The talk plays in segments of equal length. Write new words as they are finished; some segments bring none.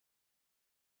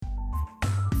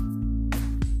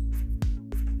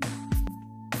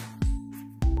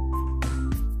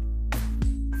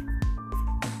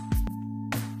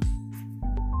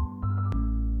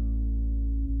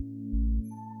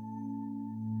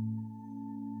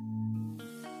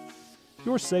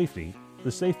Your safety,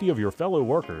 the safety of your fellow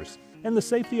workers, and the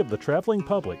safety of the traveling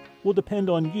public will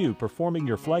depend on you performing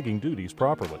your flagging duties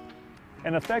properly.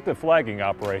 An effective flagging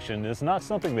operation is not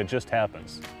something that just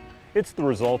happens. It's the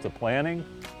result of planning,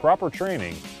 proper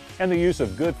training, and the use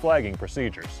of good flagging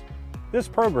procedures. This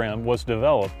program was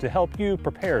developed to help you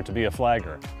prepare to be a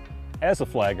flagger. As a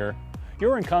flagger,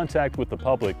 you're in contact with the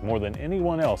public more than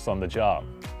anyone else on the job.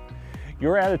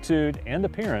 Your attitude and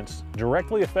appearance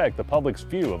directly affect the public's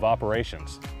view of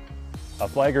operations. A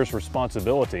flagger's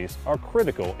responsibilities are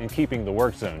critical in keeping the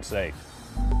work zone safe.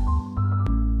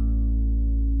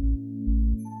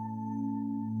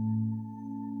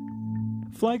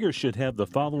 Flaggers should have the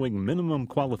following minimum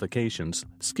qualifications,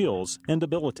 skills, and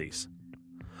abilities.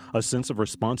 A sense of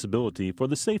responsibility for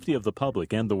the safety of the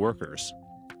public and the workers.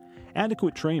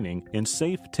 Adequate training in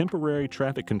safe temporary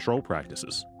traffic control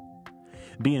practices.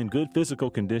 Be in good physical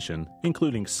condition,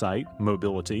 including sight,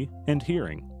 mobility, and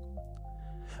hearing.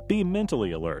 Be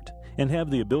mentally alert and have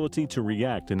the ability to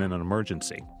react in an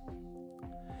emergency.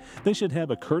 They should have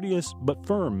a courteous but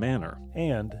firm manner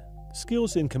and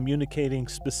skills in communicating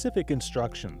specific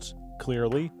instructions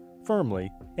clearly,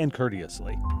 firmly, and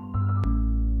courteously.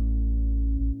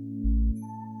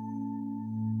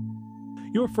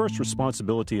 Your first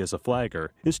responsibility as a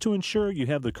flagger is to ensure you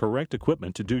have the correct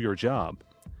equipment to do your job.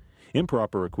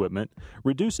 Improper equipment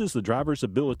reduces the driver's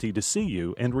ability to see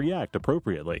you and react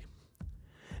appropriately.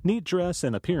 Neat dress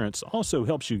and appearance also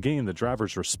helps you gain the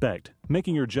driver's respect,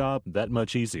 making your job that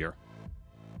much easier.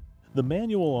 The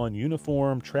Manual on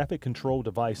Uniform Traffic Control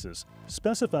Devices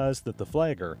specifies that the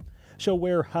flagger shall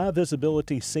wear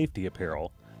high-visibility safety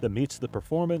apparel that meets the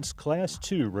Performance Class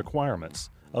II requirements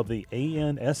of the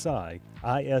ANSI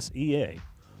ISEA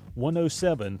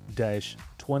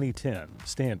 107-2010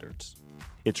 standards.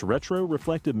 Its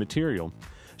retro-reflective material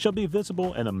shall be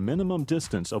visible at a minimum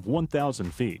distance of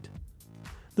 1,000 feet.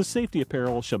 The safety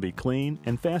apparel shall be clean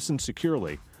and fastened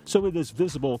securely so it is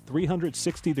visible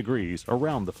 360 degrees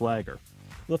around the flagger.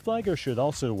 The flagger should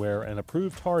also wear an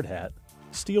approved hard hat,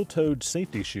 steel-toed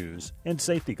safety shoes, and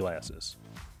safety glasses.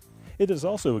 It is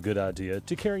also a good idea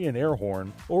to carry an air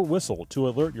horn or whistle to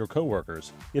alert your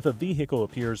coworkers if a vehicle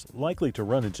appears likely to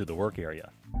run into the work area.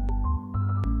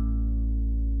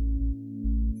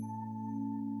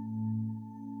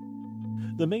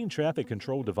 The main traffic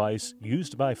control device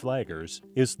used by flaggers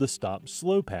is the stop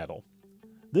slow paddle.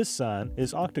 This sign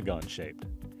is octagon-shaped,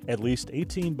 at least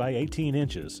 18 by 18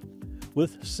 inches,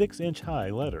 with 6-inch high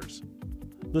letters.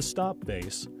 The stop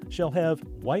base shall have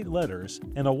white letters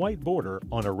and a white border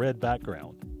on a red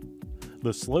background.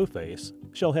 The slow face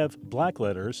shall have black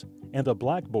letters and a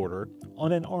black border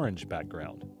on an orange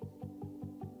background.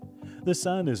 The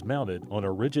sign is mounted on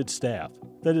a rigid staff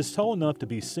that is tall enough to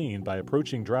be seen by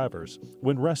approaching drivers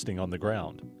when resting on the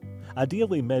ground,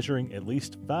 ideally measuring at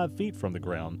least 5 feet from the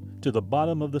ground to the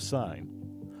bottom of the sign.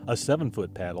 A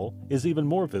 7-foot paddle is even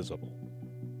more visible.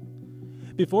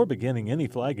 Before beginning any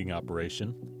flagging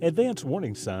operation, advance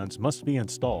warning signs must be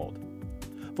installed.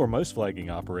 For most flagging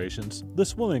operations,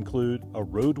 this will include a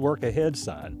road work ahead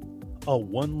sign, a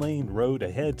 1-lane road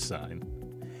ahead sign,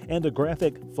 and a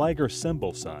graphic flagger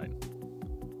symbol sign.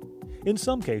 In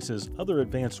some cases, other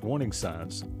advanced warning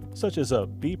signs, such as a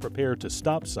 "Be prepared to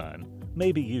stop" sign,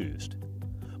 may be used.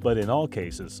 But in all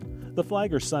cases, the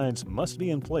flagger signs must be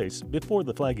in place before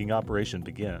the flagging operation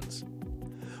begins.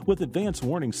 With advanced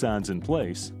warning signs in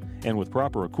place, and with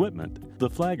proper equipment,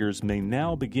 the flaggers may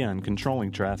now begin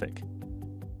controlling traffic.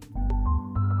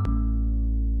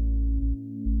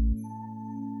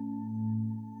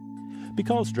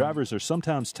 Because drivers are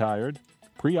sometimes tired,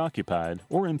 preoccupied,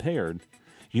 or impaired,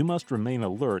 you must remain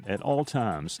alert at all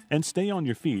times and stay on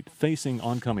your feet facing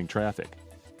oncoming traffic.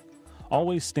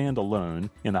 Always stand alone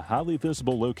in a highly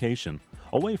visible location,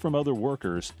 away from other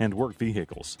workers and work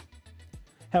vehicles.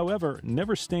 However,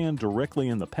 never stand directly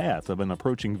in the path of an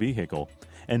approaching vehicle,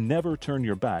 and never turn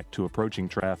your back to approaching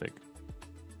traffic.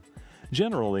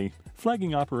 Generally,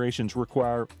 flagging operations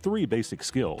require 3 basic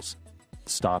skills: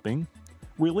 stopping,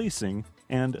 releasing,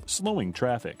 and slowing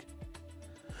traffic.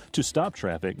 To stop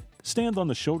traffic, stand on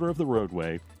the shoulder of the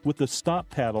roadway with the stop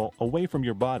paddle away from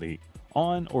your body,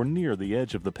 on or near the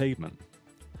edge of the pavement.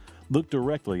 Look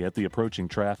directly at the approaching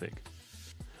traffic.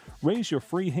 Raise your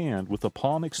free hand with the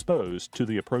palm exposed to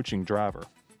the approaching driver.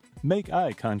 Make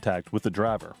eye contact with the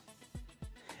driver.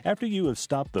 After you have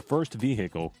stopped the first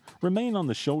vehicle, remain on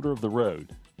the shoulder of the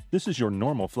road. This is your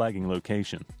normal flagging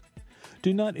location.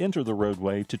 Do not enter the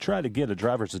roadway to try to get a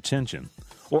driver's attention,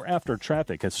 or after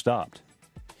traffic has stopped.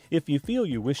 If you feel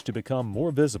you wish to become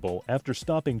more visible after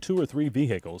stopping 2 or 3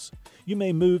 vehicles, you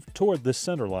may move toward this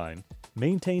center line,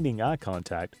 maintaining eye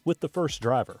contact with the first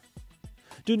driver.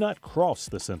 Do not cross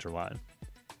the center line.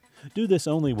 Do this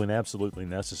only when absolutely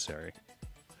necessary.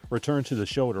 Return to the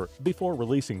shoulder before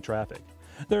releasing traffic.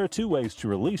 There are two ways to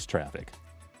release traffic.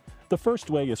 The first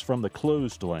way is from the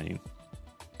closed lane.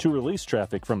 To release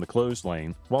traffic from the closed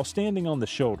lane, while standing on the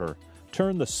shoulder,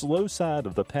 turn the slow side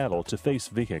of the paddle to face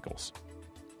vehicles.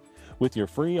 With your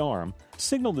free arm,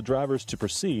 signal the drivers to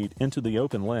proceed into the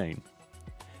open lane.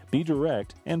 Be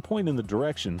direct and point in the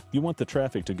direction you want the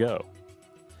traffic to go.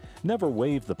 Never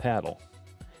wave the paddle.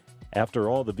 After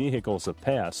all the vehicles have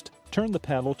passed, turn the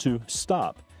paddle to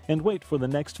stop and wait for the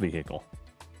next vehicle.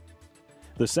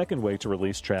 The second way to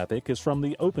release traffic is from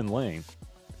the open lane.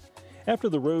 After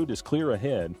the road is clear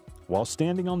ahead, while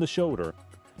standing on the shoulder,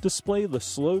 display the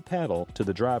slow paddle to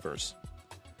the drivers.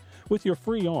 With your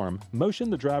free arm, motion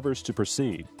the drivers to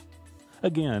proceed.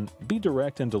 Again, be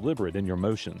direct and deliberate in your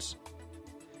motions.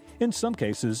 In some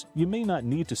cases, you may not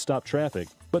need to stop traffic,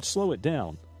 but slow it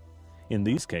down. In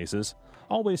these cases,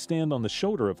 always stand on the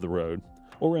shoulder of the road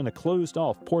or in a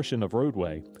closed-off portion of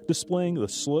roadway, displaying the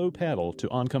slow paddle to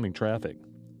oncoming traffic.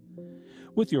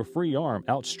 With your free arm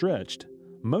outstretched,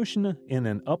 motion in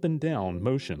an up and down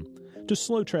motion to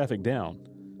slow traffic down.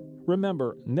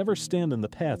 Remember, never stand in the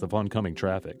path of oncoming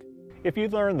traffic. If you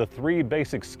learn the three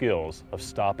basic skills of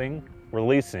stopping,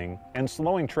 releasing, and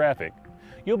slowing traffic,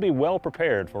 you'll be well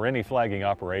prepared for any flagging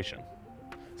operation.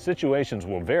 Situations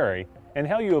will vary, and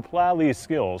how you apply these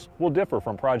skills will differ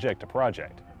from project to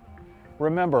project.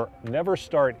 Remember, never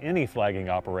start any flagging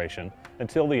operation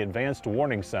until the advanced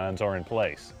warning signs are in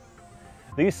place.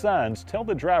 These signs tell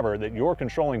the driver that you're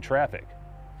controlling traffic.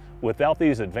 Without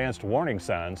these advanced warning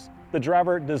signs, the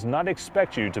driver does not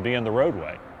expect you to be in the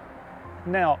roadway.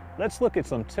 Now, let's look at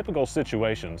some typical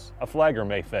situations a flagger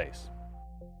may face.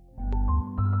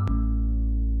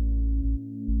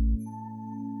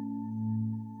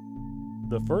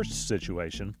 The first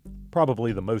situation,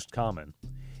 probably the most common,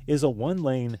 is a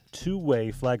one-lane,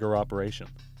 two-way flagger operation.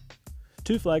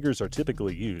 Two flaggers are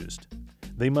typically used.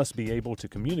 They must be able to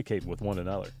communicate with one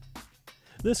another.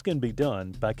 This can be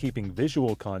done by keeping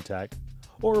visual contact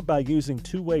or by using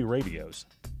two-way radios.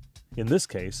 In this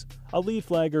case, a lead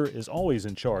flagger is always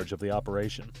in charge of the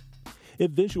operation.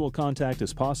 If visual contact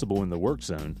is possible in the work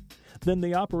zone, then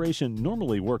the operation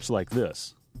normally works like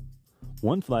this.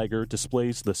 One flagger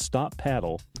displays the stop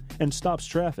paddle and stops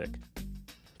traffic.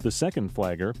 The second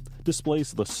flagger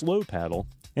displays the slow paddle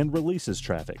and releases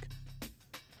traffic.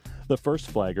 The first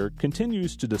flagger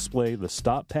continues to display the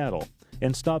stop paddle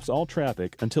and stops all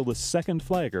traffic until the second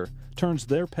flagger turns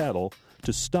their paddle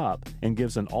to stop and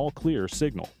gives an all-clear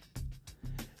signal.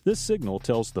 This signal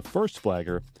tells the first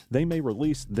flagger they may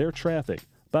release their traffic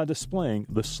by displaying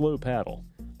the slow paddle.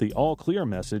 The all-clear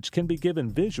message can be given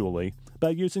visually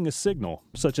by using a signal,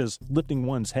 such as lifting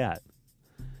one's hat.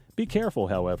 Be careful,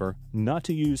 however, not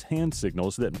to use hand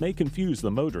signals that may confuse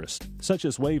the motorist, such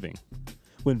as waving.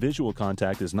 When visual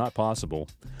contact is not possible,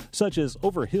 such as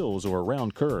over hills or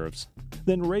around curves,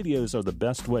 then radios are the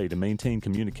best way to maintain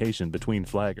communication between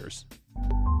flaggers.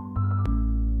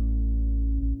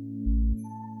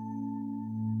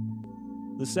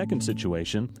 The second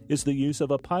situation is the use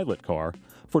of a pilot car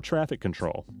for traffic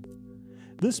control.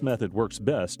 This method works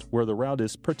best where the route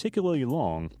is particularly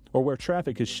long or where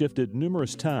traffic is shifted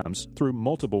numerous times through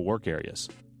multiple work areas.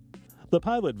 The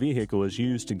pilot vehicle is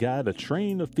used to guide a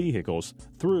train of vehicles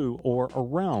through or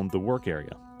around the work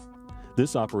area.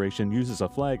 This operation uses a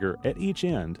flagger at each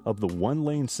end of the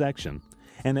one-lane section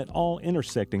and at all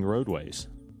intersecting roadways.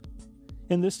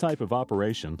 In this type of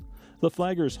operation, the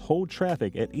flaggers hold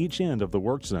traffic at each end of the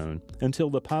work zone until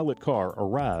the pilot car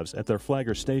arrives at their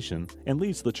flagger station and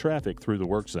leads the traffic through the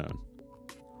work zone.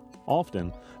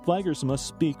 Often, flaggers must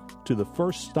speak to the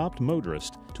first stopped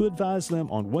motorist to advise them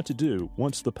on what to do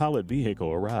once the pilot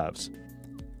vehicle arrives.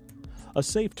 A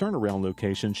safe turnaround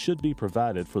location should be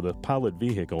provided for the pilot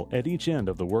vehicle at each end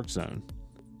of the work zone.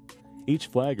 Each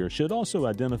flagger should also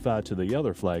identify to the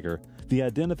other flagger the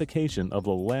identification of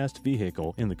the last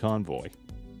vehicle in the convoy.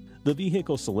 The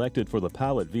vehicle selected for the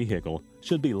pilot vehicle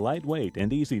should be lightweight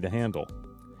and easy to handle.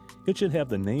 It should have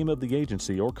the name of the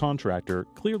agency or contractor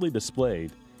clearly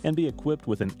displayed and be equipped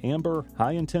with an amber,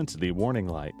 high-intensity warning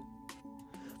light.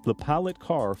 The Pilot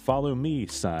Car Follow Me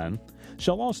sign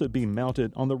shall also be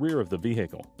mounted on the rear of the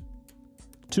vehicle.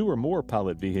 Two or more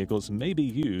pilot vehicles may be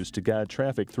used to guide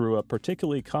traffic through a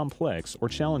particularly complex or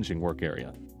challenging work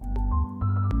area.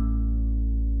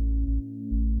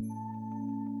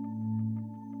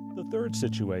 The third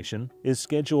situation is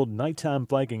scheduled nighttime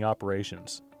flagging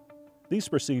operations. These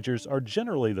procedures are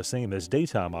generally the same as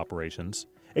daytime operations,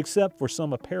 except for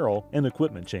some apparel and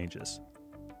equipment changes.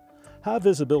 High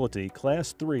visibility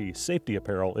Class 3 safety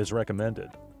apparel is recommended.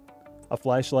 A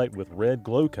flashlight with red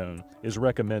glow cone is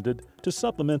recommended to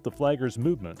supplement the flagger's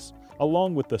movements,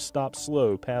 along with the stop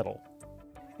slow paddle.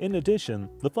 In addition,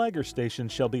 the flagger station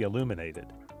shall be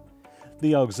illuminated.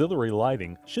 The auxiliary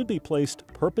lighting should be placed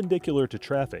perpendicular to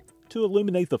traffic to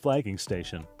illuminate the flagging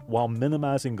station while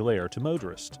minimizing glare to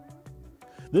motorists.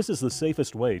 This is the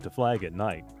safest way to flag at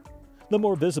night. The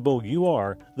more visible you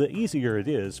are, the easier it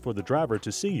is for the driver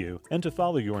to see you and to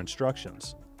follow your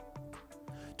instructions.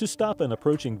 To stop an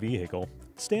approaching vehicle,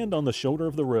 stand on the shoulder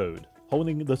of the road,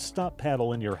 holding the stop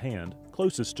paddle in your hand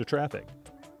closest to traffic.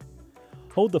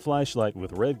 Hold the flashlight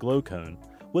with red glow cone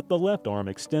with the left arm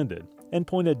extended and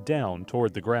pointed down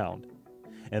toward the ground,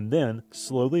 and then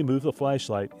slowly move the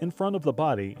flashlight in front of the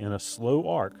body in a slow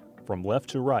arc from left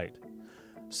to right,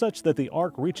 such that the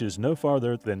arc reaches no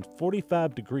farther than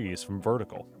 45 degrees from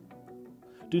vertical.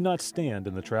 Do not stand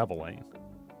in the travel lane.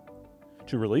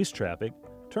 To release traffic,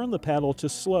 turn the paddle to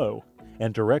slow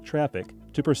and direct traffic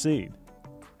to proceed.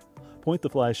 Point the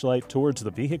flashlight towards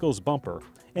the vehicle's bumper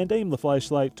and aim the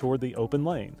flashlight toward the open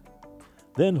lane.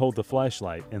 Then hold the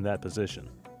flashlight in that position.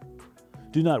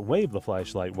 Do not wave the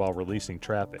flashlight while releasing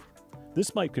traffic.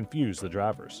 This might confuse the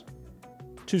drivers.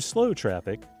 To slow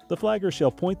traffic, the flagger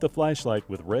shall point the flashlight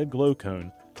with red glow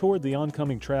cone toward the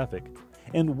oncoming traffic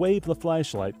and wave the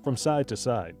flashlight from side to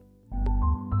side.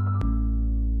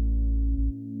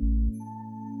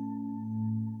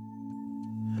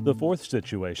 The fourth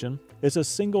situation is a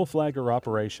single flagger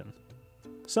operation.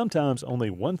 Sometimes only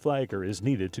one flagger is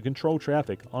needed to control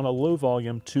traffic on a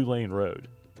low-volume two-lane road.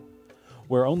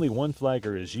 Where only one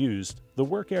flagger is used, the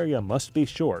work area must be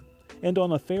short and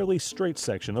on a fairly straight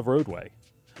section of roadway.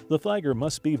 The flagger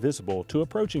must be visible to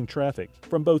approaching traffic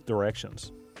from both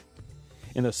directions.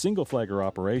 In a single flagger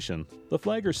operation, the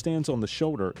flagger stands on the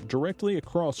shoulder directly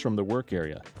across from the work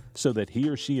area so that he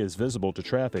or she is visible to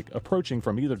traffic approaching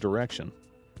from either direction.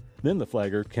 Then the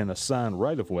flagger can assign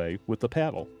right-of-way with the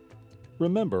paddle.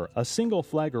 Remember, a single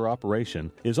flagger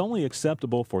operation is only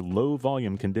acceptable for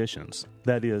low-volume conditions,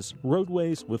 that is,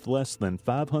 roadways with less than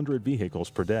 500 vehicles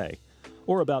per day,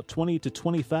 or about 20 to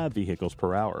 25 vehicles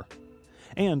per hour,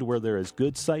 and where there is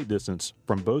good sight distance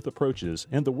from both approaches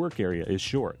and the work area is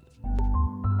short.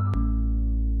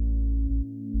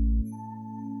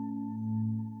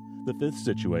 The fifth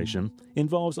situation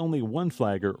involves only one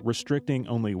flagger restricting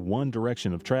only one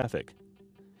direction of traffic.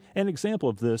 An example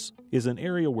of this is an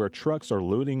area where trucks are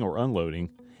loading or unloading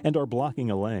and are blocking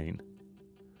a lane.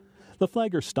 The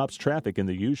flagger stops traffic in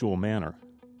the usual manner.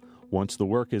 Once the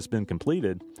work has been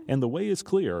completed and the way is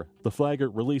clear, the flagger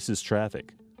releases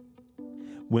traffic.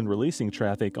 When releasing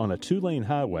traffic on a two-lane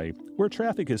highway where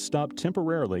traffic is stopped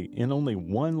temporarily in only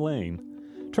one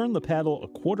lane, turn the paddle a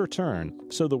quarter turn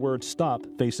so the word stop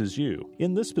faces you.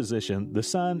 In this position, the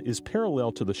sign is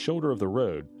parallel to the shoulder of the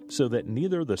road so that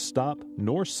neither the stop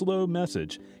nor slow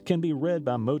message can be read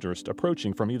by motorists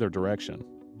approaching from either direction.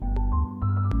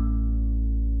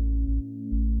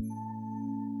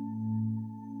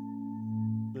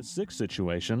 The sixth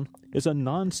situation is a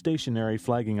non-stationary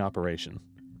flagging operation.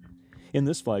 In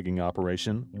this flagging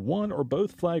operation, one or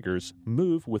both flaggers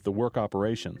move with the work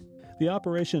operation. The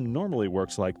operation normally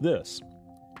works like this.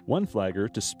 One flagger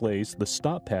displays the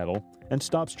stop paddle and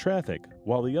stops traffic,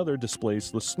 while the other displays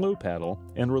the slow paddle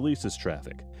and releases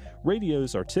traffic.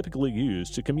 Radios are typically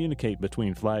used to communicate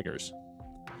between flaggers.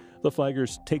 The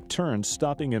flaggers take turns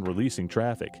stopping and releasing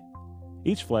traffic.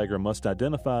 Each flagger must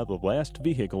identify the last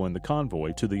vehicle in the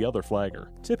convoy to the other flagger.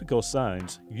 Typical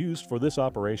signs used for this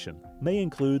operation may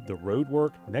include the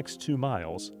roadwork next 2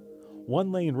 miles,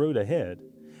 1 lane road ahead,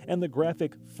 and the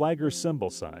graphic flagger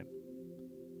symbol sign.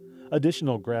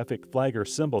 Additional graphic flagger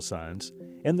symbol signs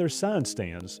and their sign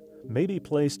stands may be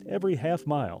placed every half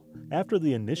mile after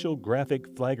the initial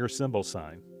graphic flagger symbol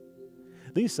sign.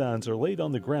 These signs are laid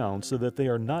on the ground so that they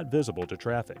are not visible to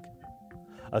traffic.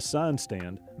 A sign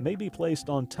stand may be placed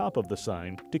on top of the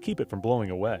sign to keep it from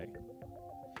blowing away.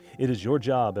 It is your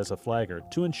job as a flagger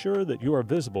to ensure that you are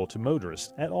visible to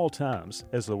motorists at all times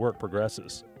as the work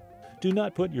progresses. Do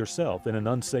not put yourself in an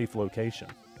unsafe location.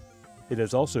 It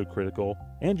is also critical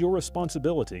and your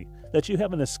responsibility that you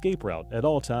have an escape route at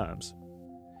all times.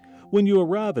 When you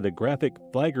arrive at a graphic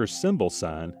flagger symbol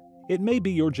sign, it may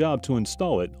be your job to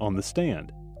install it on the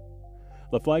stand.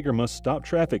 The flagger must stop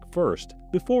traffic first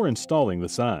before installing the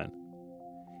sign.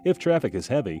 If traffic is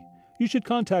heavy, you should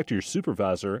contact your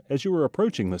supervisor as you are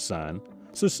approaching the sign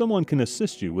so someone can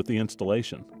assist you with the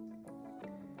installation.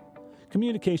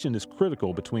 Communication is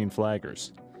critical between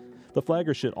flaggers. The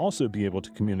flagger should also be able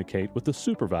to communicate with the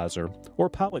supervisor or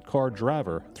pilot car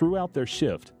driver throughout their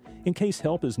shift in case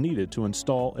help is needed to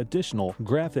install additional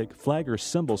graphic flagger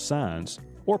symbol signs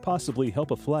or possibly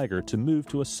help a flagger to move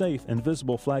to a safe and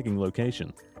visible flagging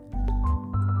location.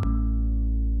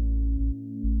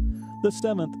 The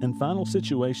seventh and final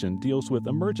situation deals with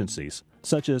emergencies,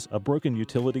 such as a broken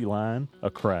utility line, a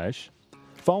crash,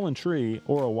 fallen tree,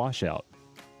 or a washout.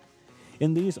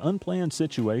 In these unplanned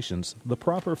situations, the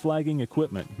proper flagging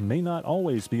equipment may not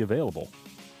always be available.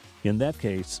 In that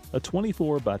case, a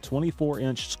 24 by 24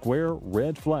 inch square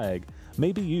red flag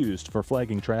may be used for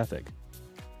flagging traffic.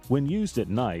 When used at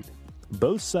night,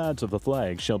 both sides of the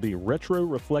flag shall be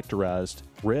retro-reflectorized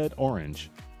red-orange.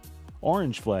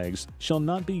 Orange flags shall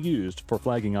not be used for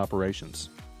flagging operations.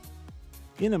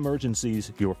 In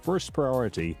emergencies, your first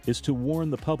priority is to warn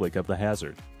the public of the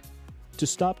hazard. To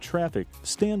stop traffic,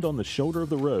 stand on the shoulder of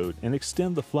the road and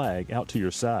extend the flag out to your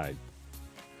side.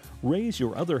 Raise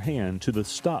your other hand to the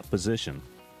stop position.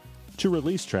 To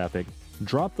release traffic,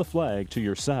 drop the flag to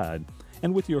your side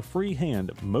and with your free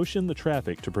hand motion the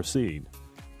traffic to proceed.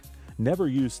 Never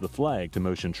use the flag to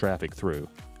motion traffic through.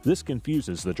 This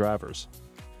confuses the drivers.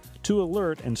 To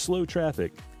alert and slow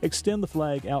traffic, extend the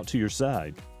flag out to your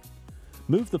side.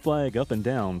 Move the flag up and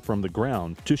down from the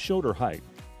ground to shoulder height.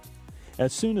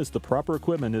 As soon as the proper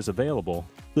equipment is available,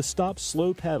 the stop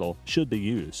slow paddle should be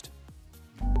used.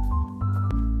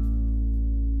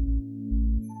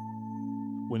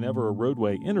 Whenever a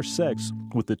roadway intersects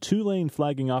with the two-lane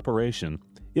flagging operation,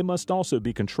 it must also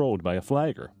be controlled by a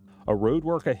flagger. A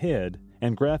roadwork ahead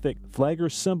and graphic flagger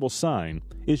symbol sign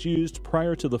is used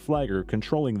prior to the flagger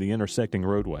controlling the intersecting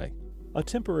roadway. A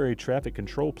temporary traffic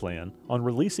control plan on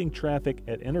releasing traffic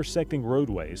at intersecting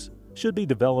roadways should be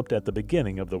developed at the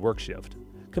beginning of the work shift.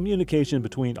 Communication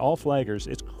between all flaggers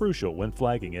is crucial when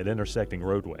flagging at intersecting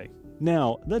roadway.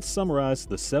 Now, let's summarize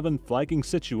the 7 flagging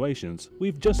situations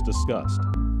we've just discussed.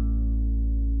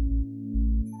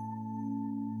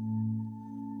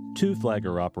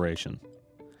 2-flagger operation.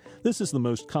 This is the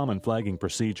most common flagging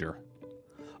procedure.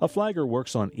 A flagger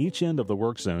works on each end of the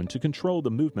work zone to control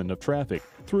the movement of traffic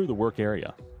through the work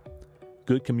area.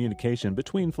 Good communication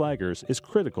between flaggers is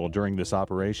critical during this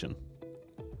operation.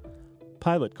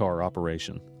 Pilot car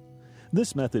operation.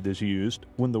 This method is used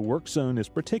when the work zone is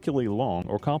particularly long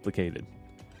or complicated.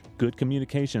 Good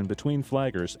communication between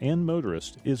flaggers and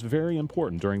motorists is very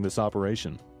important during this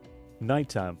operation.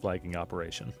 Nighttime flagging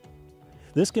operation.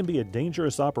 This can be a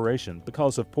dangerous operation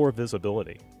because of poor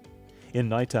visibility. In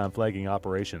nighttime flagging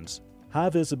operations, high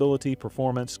visibility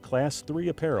performance Class 3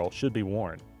 apparel should be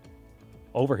worn.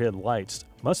 Overhead lights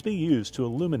must be used to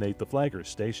illuminate the flagger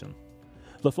station.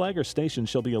 The flagger station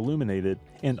shall be illuminated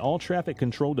and all traffic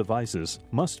control devices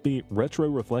must be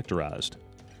retro-reflectorized.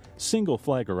 Single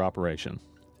flagger operation.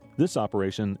 This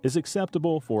operation is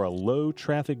acceptable for a low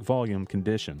traffic volume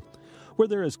condition where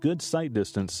there is good sight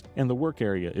distance and the work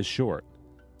area is short.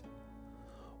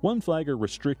 One flagger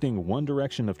restricting one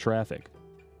direction of traffic.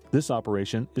 This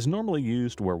operation is normally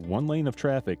used where one lane of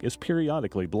traffic is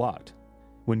periodically blocked.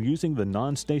 When using the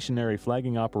non-stationary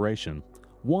flagging operation,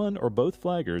 one or both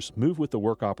flaggers move with the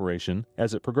work operation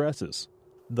as it progresses.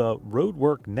 The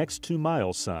Roadwork Next 2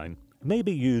 Miles sign may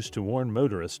be used to warn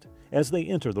motorists as they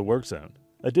enter the work zone.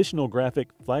 Additional graphic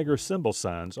flagger symbol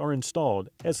signs are installed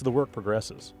as the work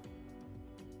progresses.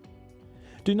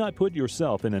 Do not put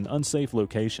yourself in an unsafe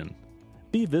location.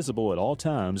 Be visible at all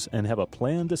times and have a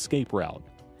planned escape route,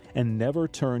 and never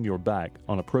turn your back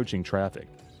on approaching traffic.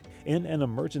 In an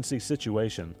emergency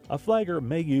situation, a flagger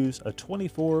may use a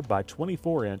 24 by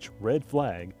 24 inch red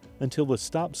flag until the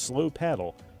stop slow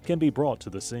paddle can be brought to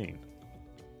the scene.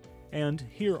 And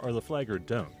here are the flagger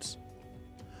don'ts.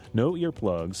 No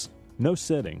earplugs, no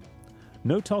sitting,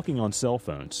 no talking on cell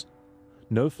phones,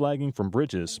 no flagging from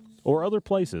bridges or other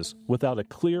places without a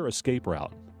clear escape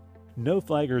route. No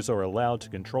flaggers are allowed to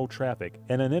control traffic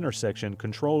at an intersection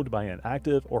controlled by an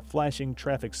active or flashing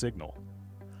traffic signal.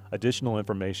 Additional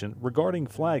information regarding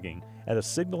flagging at a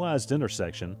signalized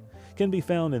intersection can be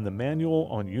found in the Manual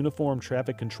on Uniform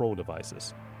Traffic Control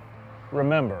Devices.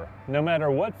 Remember, no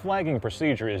matter what flagging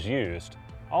procedure is used,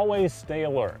 always stay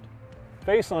alert.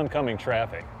 Face oncoming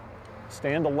traffic.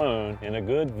 Stand alone in a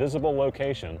good visible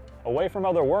location away from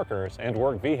other workers and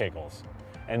work vehicles,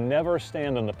 and never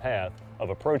stand in the path of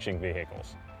approaching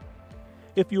vehicles.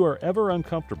 If you are ever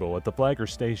uncomfortable at the flagger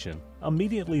station,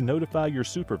 immediately notify your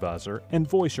supervisor and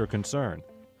voice your concern.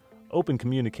 Open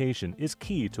communication is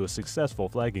key to a successful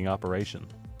flagging operation.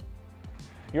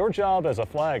 Your job as a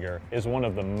flagger is one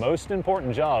of the most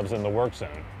important jobs in the work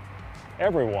zone.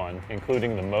 Everyone,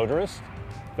 including the motorists,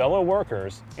 fellow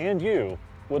workers, and you,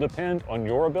 will depend on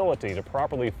your ability to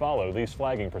properly follow these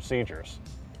flagging procedures.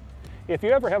 If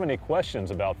you ever have any questions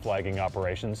about flagging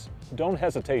operations, don't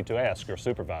hesitate to ask your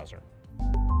supervisor.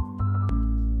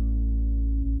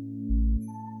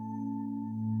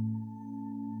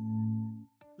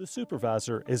 The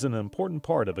supervisor is an important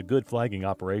part of a good flagging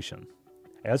operation.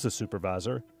 As a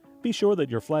supervisor, be sure that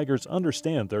your flaggers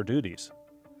understand their duties.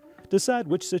 Decide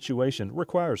which situation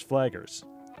requires flaggers.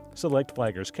 Select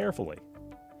flaggers carefully.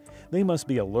 They must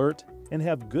be alert and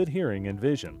have good hearing and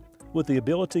vision, with the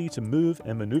ability to move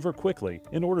and maneuver quickly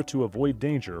in order to avoid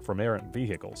danger from errant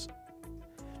vehicles.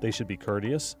 They should be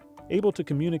courteous, able to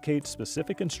communicate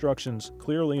specific instructions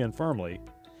clearly and firmly,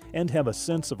 and have a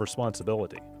sense of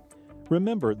responsibility.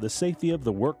 Remember, the safety of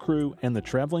the work crew and the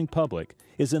traveling public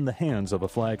is in the hands of a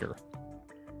flagger.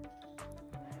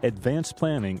 Advanced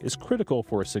planning is critical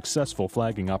for a successful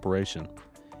flagging operation.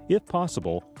 If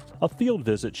possible, a field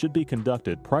visit should be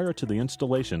conducted prior to the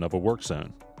installation of a work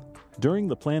zone. During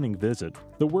the planning visit,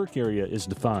 the work area is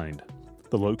defined,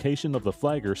 the location of the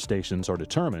flagger stations are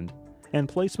determined, and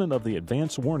placement of the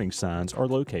advance warning signs are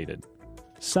located.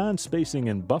 Sign spacing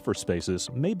and buffer spaces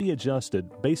may be adjusted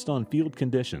based on field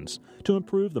conditions to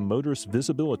improve the motorist's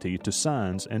visibility to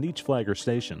signs and each flagger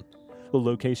station. The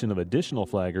location of additional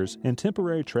flaggers and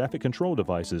temporary traffic control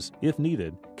devices, if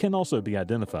needed, can also be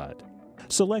identified.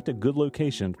 Select a good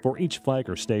location for each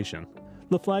flagger station.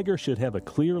 The flagger should have a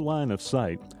clear line of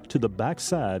sight to the back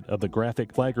side of the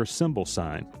graphic flagger symbol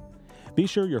sign. Be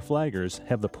sure your flaggers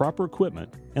have the proper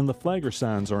equipment and the flagger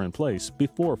signs are in place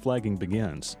before flagging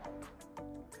begins.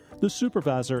 The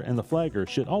supervisor and the flagger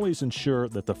should always ensure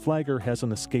that the flagger has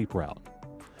an escape route.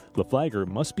 The flagger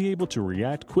must be able to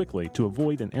react quickly to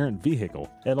avoid an errant vehicle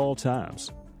at all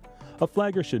times. A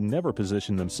flagger should never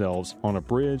position themselves on a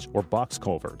bridge or box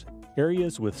culvert.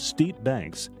 Areas with steep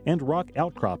banks and rock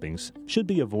outcroppings should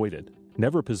be avoided.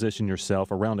 Never position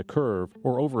yourself around a curve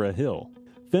or over a hill.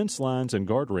 Fence lines and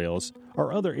guardrails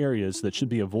are other areas that should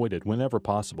be avoided whenever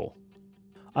possible.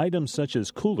 Items such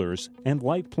as coolers and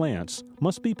light plants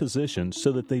must be positioned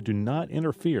so that they do not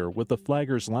interfere with the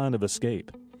flagger's line of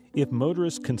escape. If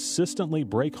motorists consistently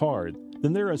brake hard,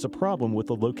 then there is a problem with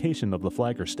the location of the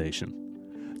flagger station.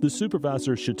 The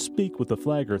supervisor should speak with the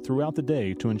flagger throughout the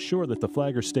day to ensure that the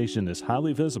flagger station is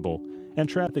highly visible and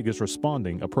traffic is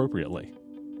responding appropriately.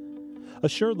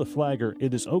 Assure the flagger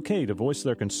it is okay to voice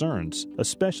their concerns,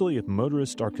 especially if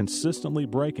motorists are consistently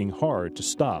braking hard to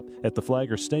stop at the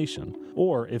flagger station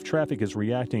or if traffic is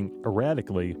reacting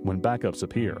erratically when backups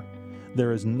appear.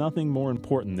 There is nothing more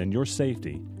important than your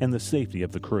safety and the safety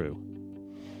of the crew.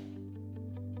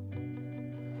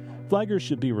 Flaggers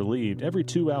should be relieved every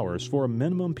 2 hours for a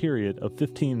minimum period of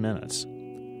 15 minutes.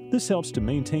 This helps to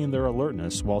maintain their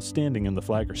alertness while standing in the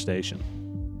flagger station.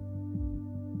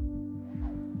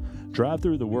 Drive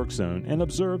through the work zone and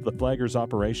observe the flagger's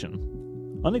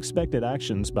operation. Unexpected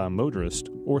actions by a motorist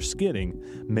or skidding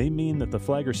may mean that the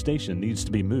flagger station needs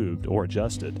to be moved or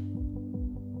adjusted.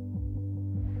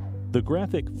 The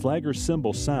graphic flagger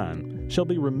symbol sign shall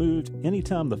be removed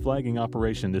anytime the flagging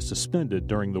operation is suspended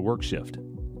during the work shift.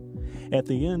 At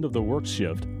the end of the work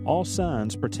shift, all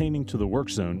signs pertaining to the work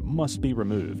zone must be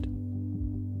removed.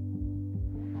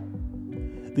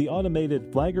 The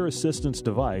Automated Flagger Assistance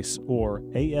Device, or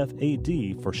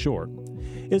AFAD for short,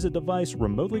 is a device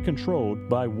remotely controlled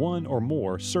by one or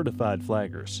more certified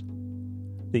flaggers.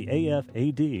 The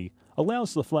AFAD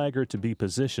allows the flagger to be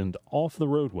positioned off the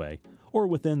roadway or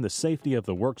within the safety of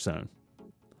the work zone.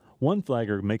 One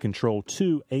flagger may control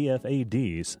 2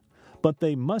 AFADs, but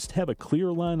they must have a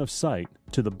clear line of sight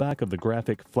to the back of the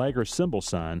graphic flagger symbol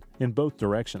sign in both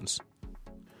directions.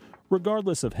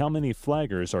 Regardless of how many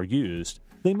flaggers are used,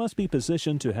 they must be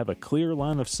positioned to have a clear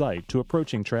line of sight to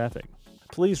approaching traffic.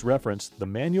 Please reference the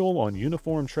Manual on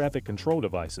Uniform Traffic Control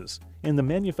Devices and the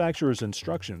manufacturer's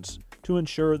instructions to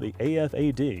ensure the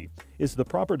AFAD is the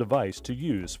proper device to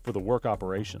use for the work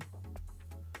operation.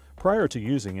 Prior to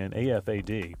using an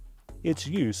AFAD, its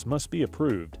use must be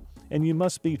approved and you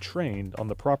must be trained on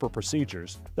the proper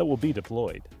procedures that will be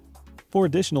deployed. For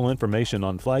additional information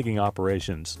on flagging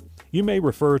operations, you may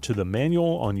refer to the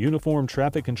Manual on Uniform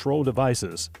Traffic Control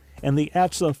Devices and the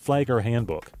ATSA Flagger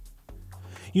Handbook.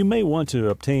 You may want to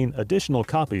obtain additional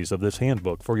copies of this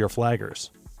handbook for your flaggers.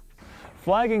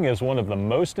 Flagging is one of the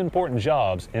most important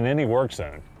jobs in any work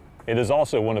zone. It is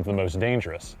also one of the most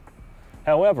dangerous.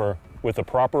 However, with the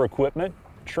proper equipment,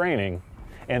 training,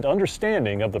 and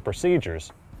understanding of the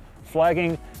procedures,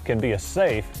 flagging can be a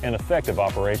safe and effective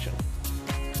operation.